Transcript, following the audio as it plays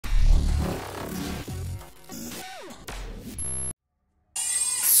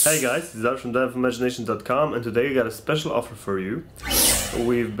Hey guys, this is Art from DevImagination.com, and today I got a special offer for you.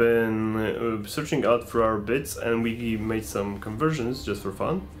 We've been searching out for our bits and we made some conversions just for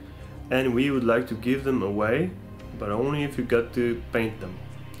fun, and we would like to give them away, but only if you got to paint them.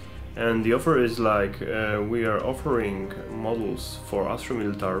 And the offer is like, we are offering models for Astra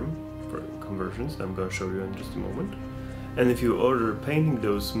Militarum for conversions that I'm going to show you in just a moment. And if you order painting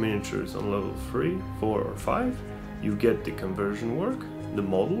those miniatures on level 3, 4 or 5, you get the conversion work, the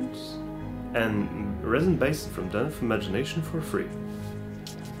models, and resin bases from Den of Imagination for free.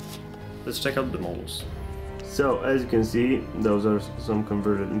 Let's check out the models. So, as you can see, those are some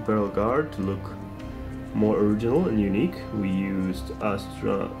converted Imperial Guard to look more original and unique. We used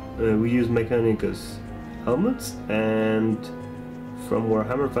Mechanicus helmets, and from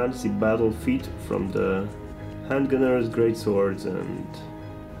Warhammer Fantasy Battle feet from the handgunners, great swords, and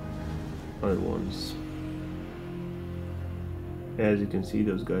other ones. As you can see,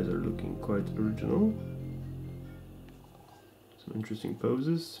 those guys are looking quite original. Some interesting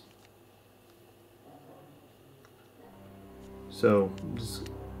poses. So this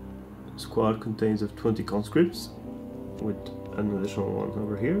squad contains of 20 conscripts, with an additional one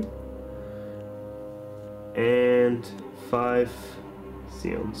over here, and 5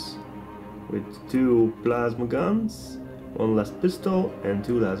 Scions, with 2 plasma guns, 1 last pistol, and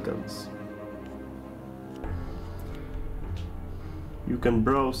 2 last guns. You can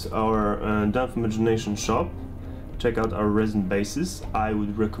browse our Den of Imagination shop, check out our resin bases. I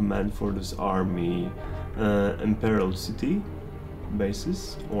would recommend for this army Imperial City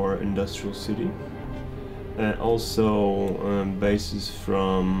bases or Industrial City. Also bases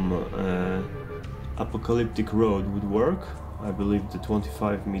from Apocalyptic Road would work. I believe the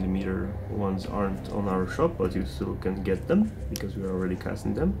 25mm ones aren't on our shop, but you still can get them because we're already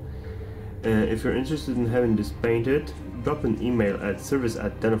casting them. If you're interested in having this painted, drop an email at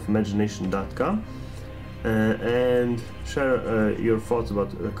service@denofimagination.com and share your thoughts about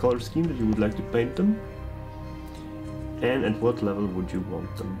the color scheme that you would like to paint them, and at what level would you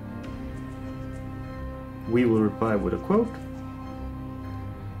want them. We will reply with a quote,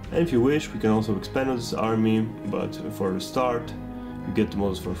 and if you wish, we can also expand on this army, but for the start you get the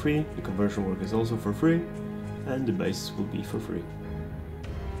models for free, the conversion work is also for free, and the bases will be for free.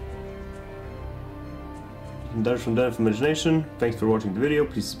 That's from Den of Imagination. Thanks for watching the video.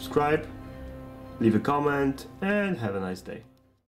 Please subscribe, leave a comment, and have a nice day.